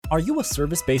Are you a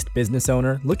service-based business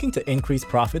owner looking to increase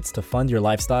profits to fund your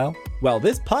lifestyle? Well,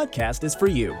 this podcast is for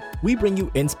you. We bring you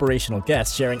inspirational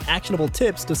guests sharing actionable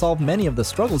tips to solve many of the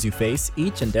struggles you face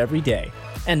each and every day.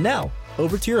 And now,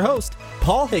 over to your host,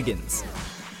 Paul Higgins.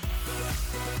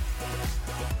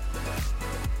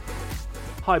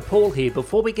 Hi, Paul here.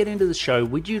 Before we get into the show,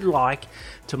 would you like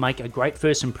to make a great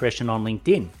first impression on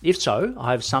LinkedIn? If so,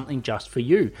 I have something just for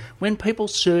you. When people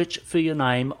search for your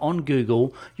name on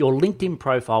Google, your LinkedIn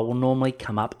profile will normally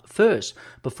come up first.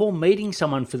 Before meeting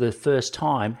someone for the first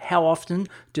time, how often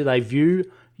do they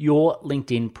view your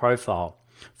LinkedIn profile?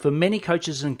 For many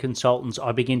coaches and consultants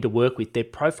I begin to work with, their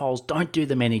profiles don't do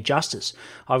them any justice.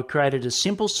 I've created a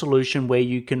simple solution where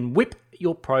you can whip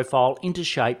your profile into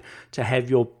shape to have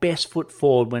your best foot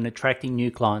forward when attracting new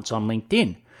clients on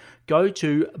LinkedIn. Go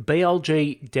to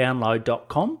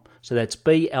blgdownload.com, so that's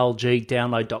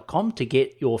blgdownload.com to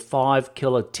get your 5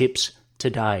 killer tips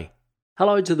today.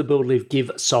 Hello to the Build, Live,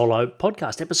 Give Solo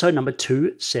podcast, episode number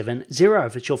 270.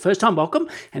 If it's your first time, welcome.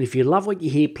 And if you love what you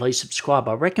hear, please subscribe.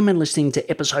 I recommend listening to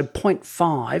episode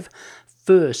 0.5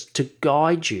 first to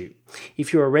guide you.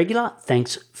 If you're a regular,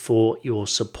 thanks for your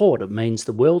support. It means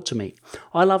the world to me.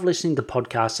 I love listening to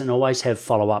podcasts and always have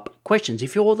follow-up questions.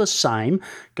 If you're the same,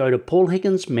 go to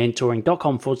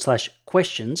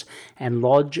paulhigginsmentoring.com/questions and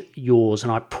lodge yours,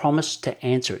 and I promise to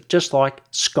answer it, just like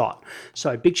Scott.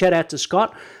 So big shout out to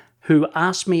Scott, who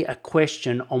asked me a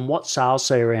question on what sales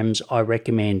CRMs I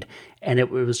recommend, and it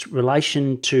was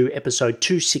relation to episode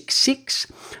 266,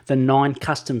 the 9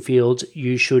 custom fields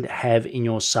you should have in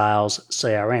your sales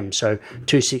CRM. So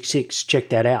 266, check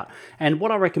that out. And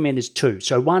what I recommend is 2.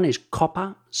 So one is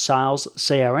Copper Sales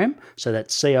CRM, so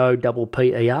that's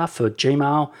COPPER for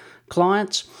Gmail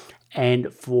clients.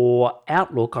 And for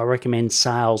Outlook, I recommend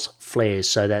Sales Flare,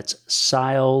 so that's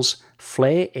Sales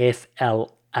Flare, FLARE.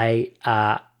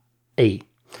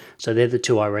 So they're the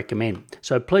 2 I recommend.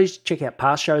 So please check out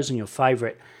past shows on your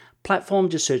favorite platform.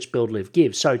 Just search Build, Live,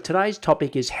 Give. So today's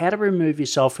topic is how to remove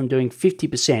yourself from doing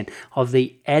 50% of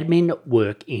the admin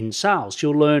work in sales.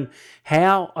 You'll learn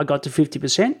how I got to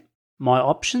 50%, my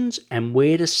options, and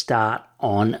where to start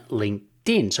on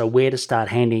LinkedIn. So where to start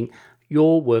handing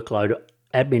your workload,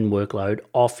 admin workload,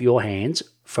 off your hands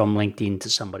from LinkedIn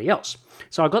to somebody else.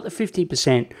 So I got the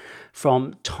 50%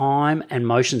 from time and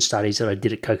motion studies that I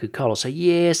did at Coca-Cola. So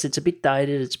yes, it's a bit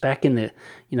dated. It's back in the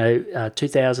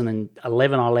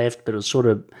 2011 I left, but it was sort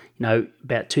of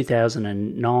about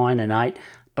 2009 and 8.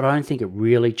 But I don't think it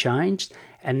really changed.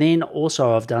 And then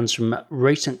also I've done some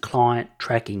recent client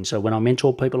tracking. So when I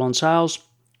mentor people on sales,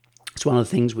 it's one of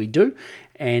the things we do,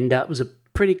 and it was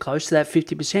pretty close to that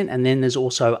 50%. And then there's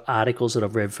also articles that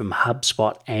I've read from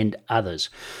HubSpot and others.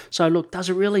 So look, does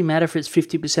it really matter if it's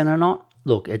 50% or not?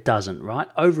 Look, it doesn't, right?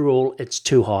 Overall, it's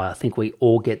too high. I think we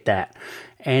all get that.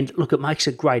 And look, it makes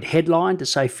a great headline to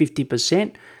say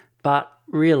 50%, but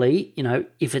really,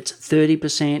 if it's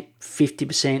 30%,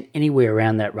 50%, anywhere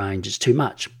around that range is too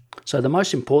much. So the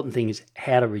most important thing is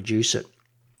how to reduce it.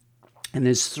 And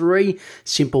there's 3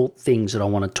 simple things that I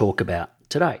want to talk about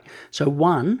today. So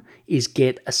one is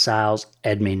get a sales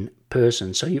admin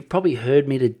person. So you've probably heard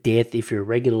me to death, if you're a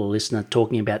regular listener,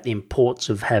 talking about the importance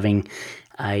of having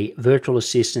a virtual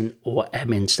assistant or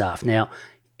admin staff. Now,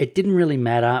 it didn't really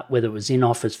matter whether it was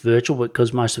in-office virtual,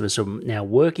 because most of us are now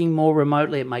working more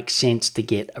remotely. It makes sense to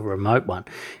get a remote one.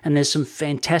 And there's some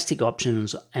fantastic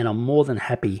options, and I'm more than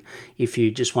happy if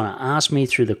you just want to ask me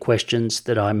through the questions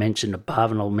that I mentioned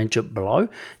above, and I'll mention it below.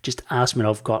 Just ask me.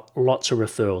 I've got lots of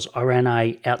referrals. I ran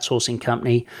a outsourcing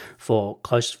company for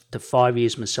close to 5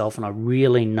 years myself, and I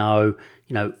really know,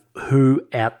 who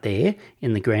out there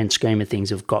in the grand scheme of things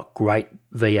have got great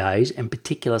VAs, and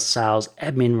particular sales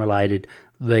admin related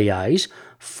VAs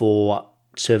for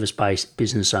service-based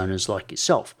business owners like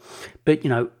yourself. But,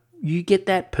 you get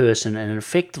that person, and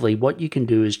effectively what you can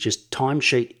do is just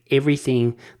timesheet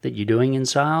everything that you're doing in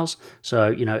sales.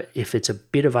 So, if it's a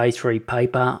bit of A3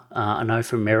 paper, I know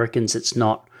for Americans it's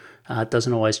not, it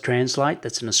doesn't always translate.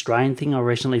 That's an Australian thing I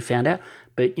recently found out.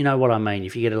 But you know what I mean.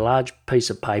 If you get a large piece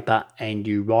of paper and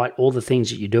you write all the things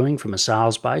that you're doing from a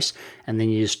sales base, and then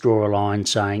you just draw a line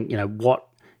saying, what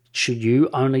should you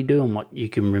only do and what you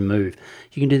can remove.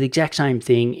 You can do the exact same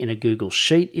thing in a Google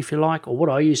Sheet if you like, or what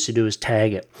I used to do is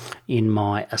tag it in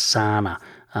my Asana,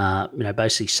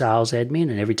 basically sales admin,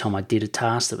 and every time I did a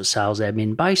task that was sales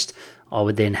admin based, I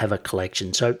would then have a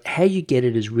collection. So how you get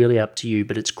it is really up to you,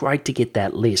 but it's great to get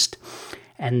that list.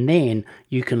 And then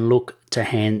you can look to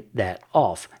hand that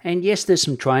off. And yes, there's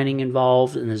some training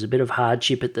involved and there's a bit of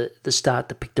hardship at the start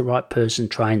to pick the right person,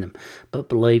 train them. But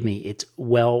believe me, it's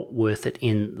well worth it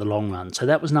in the long run. So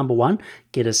that was number one,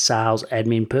 get a sales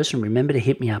admin person. Remember to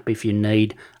hit me up if you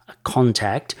need a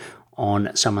contact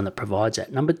on someone that provides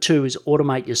that. Number two is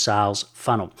automate your sales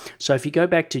funnel. So if you go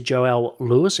back to Joel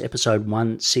Lewis, episode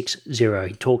 160,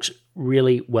 he talks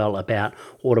really well about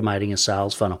automating a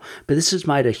sales funnel. But this has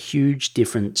made a huge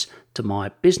difference to my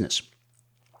business.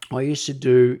 I used to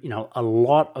do, a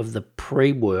lot of the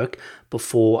pre-work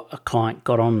before a client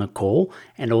got on the call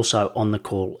and also on the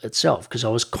call itself, because I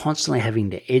was constantly having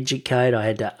to educate. I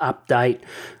had to update,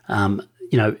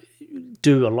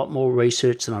 do a lot more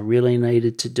research than I really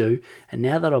needed to do. And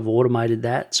now that I've automated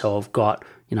that, so I've got,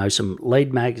 some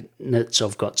lead magnets,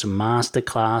 I've got some master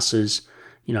classes,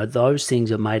 those things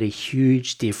have made a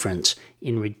huge difference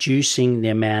in reducing the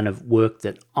amount of work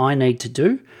that I need to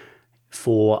do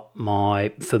for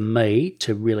me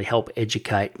to really help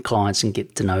educate clients and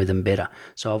get to know them better.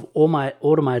 So I've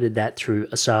automated that through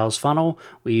a sales funnel.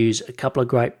 We use a couple of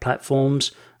great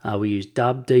platforms. We use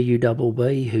Dubb,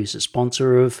 D-U-B-B, who's a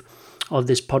sponsor of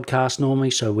this podcast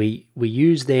normally. So we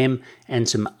use them and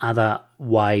some other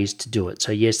ways to do it.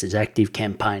 So yes, there's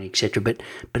ActiveCampaign, etc. But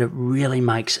it really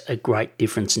makes a great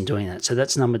difference in doing that. So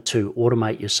that's number two,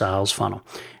 automate your sales funnel.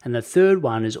 And the third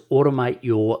one is automate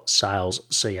your sales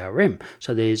CRM.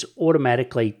 So there's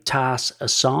automatically tasks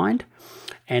assigned.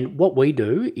 And what we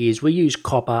do is we use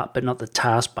Copper, but not the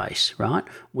task base, right?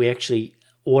 We actually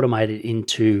automate it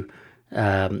into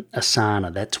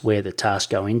Asana. That's where the tasks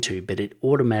go into, but it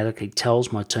automatically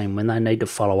tells my team when they need to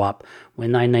follow up,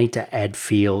 when they need to add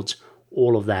fields,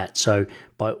 all of that. So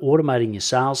by automating your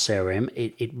sales CRM,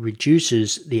 it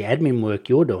reduces the admin work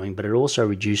you're doing, but it also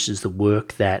reduces the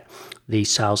work that the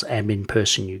sales admin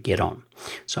person you get on.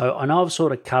 So I know I've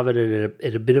sort of covered it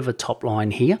at a bit of a top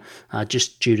line here,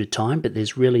 just due to time, but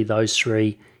there's really those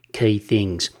three key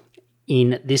things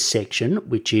in this section,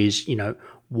 which is, how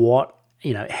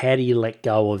do you let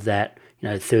go of that,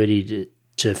 30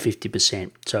 to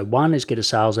 50%? So one is get a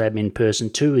sales admin person.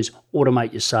 Two is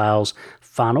automate your sales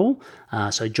funnel.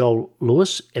 So Joel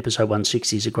Lewis, episode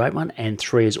 160 is a great one. And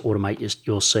three is automate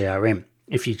your CRM.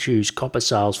 If you choose Copper,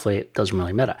 Salesforce, it doesn't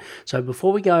really matter. So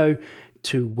before we go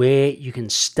to where you can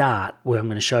start, where I'm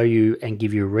going to show you and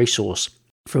give you a resource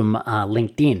from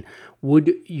LinkedIn,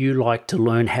 would you like to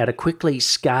learn how to quickly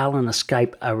scale and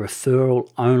escape a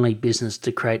referral-only business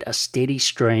to create a steady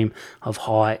stream of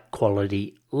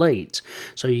high-quality leads?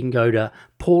 So you can go to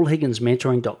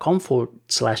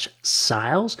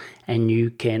paulhigginsmentoring.com/sales and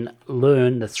you can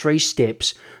learn the 3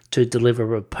 steps to deliver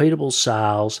repeatable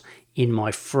sales in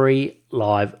my free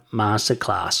live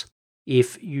masterclass.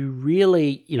 If you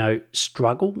really,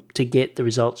 struggle to get the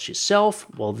results yourself,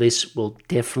 well, this will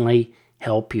definitely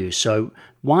help you. So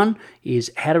one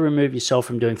is how to remove yourself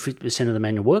from doing 50% of the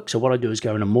manual work. So what I do is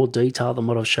go into more detail than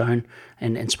what I've shown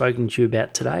and spoken to you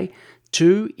about today.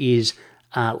 Two is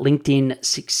LinkedIn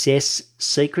success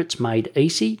secrets made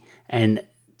easy. And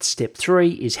step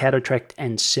 3 is how to attract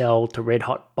and sell to red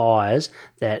hot buyers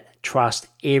that trust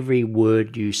every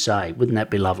word you say. Wouldn't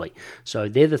that be lovely? So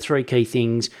they're the 3 key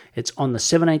things. It's on the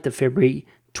 17th of February,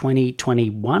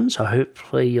 2021, so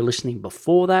hopefully you're listening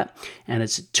before that, and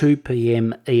it's at 2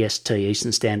 p.m. EST,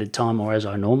 Eastern Standard Time, or as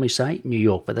I normally say, New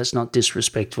York, but that's not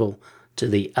disrespectful to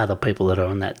the other people that are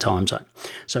on that time zone.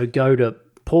 So go to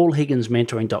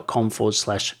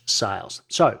paulhigginsmentoring.com/sales.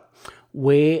 So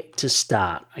where to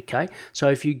start, okay? So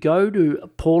if you go to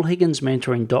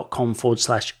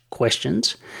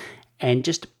paulhigginsmentoring.com/questions and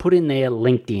just put in there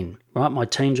LinkedIn, right? My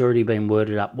team's already been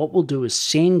worded up. What we'll do is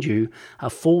send you a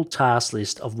full task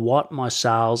list of what my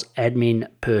sales admin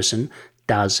person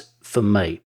does for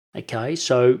me, okay?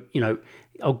 So,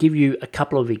 I'll give you a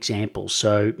couple of examples.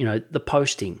 So, the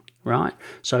posting, right?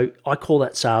 So I call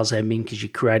that sales admin because you're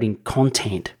creating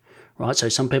content, right? So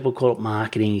some people call it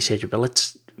marketing, etc. But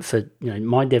let's, for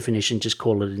my definition, just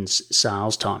call it in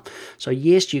sales time. So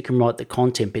yes, you can write the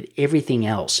content, but everything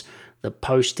else, the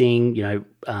posting,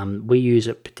 we use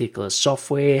a particular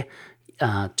software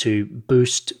to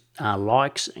boost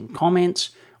likes and comments.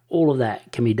 All of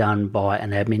that can be done by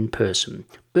an admin person.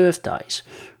 Birthdays,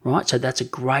 right? So that's a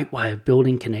great way of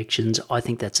building connections. I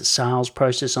think that's a sales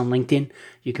process on LinkedIn.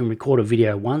 You can record a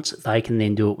video once. They can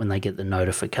then do it when they get the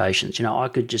notifications. I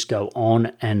could just go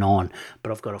on and on,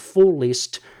 but I've got a full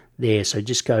list there. So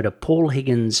just go to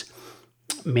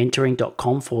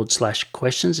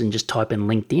paulhigginsmentoring.com/questions and just type in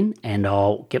LinkedIn and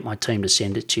I'll get my team to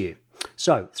send it to you.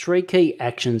 So 3 key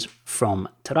actions from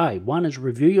today. One is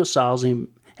review your sales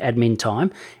admin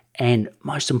time and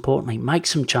most importantly, make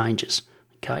some changes.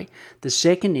 Okay. The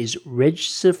second is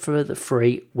register for the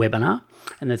free webinar.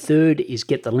 And the third is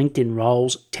get the LinkedIn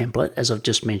roles template, as I've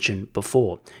just mentioned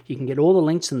before. You can get all the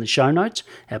links in the show notes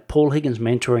at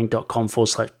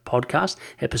paulhigginsmentoring.com/podcast,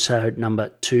 episode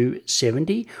number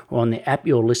 270, or on the app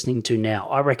you're listening to now.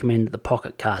 I recommend the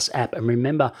Pocket Cast app. And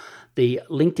remember, the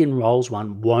LinkedIn roles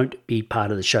one won't be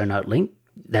part of the show note link.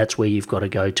 That's where you've got to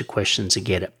go to questions to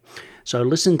get it. So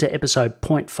listen to episode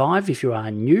 0.5 if you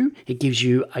are new. It gives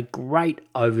you a great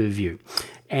overview.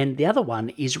 And the other one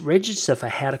is register for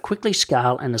how to quickly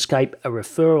scale and escape a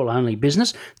referral-only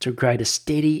business to create a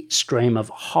steady stream of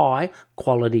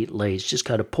high-quality leads. Just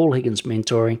go to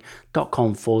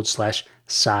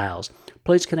paulhigginsmentoring.com/sales.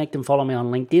 Please connect and follow me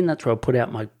on LinkedIn. That's where I put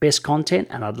out my best content,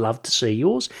 and I'd love to see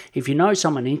yours. If you know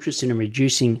someone interested in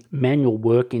reducing manual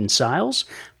work in sales,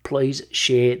 please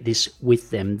share this with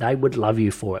them. They would love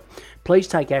you for it. Please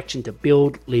take action to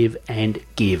build, live, and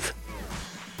give.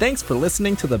 Thanks for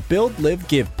listening to the Build, Live,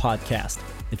 Give podcast.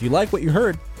 If you like what you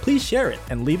heard, please share it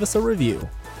and leave us a review.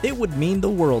 It would mean the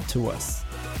world to us.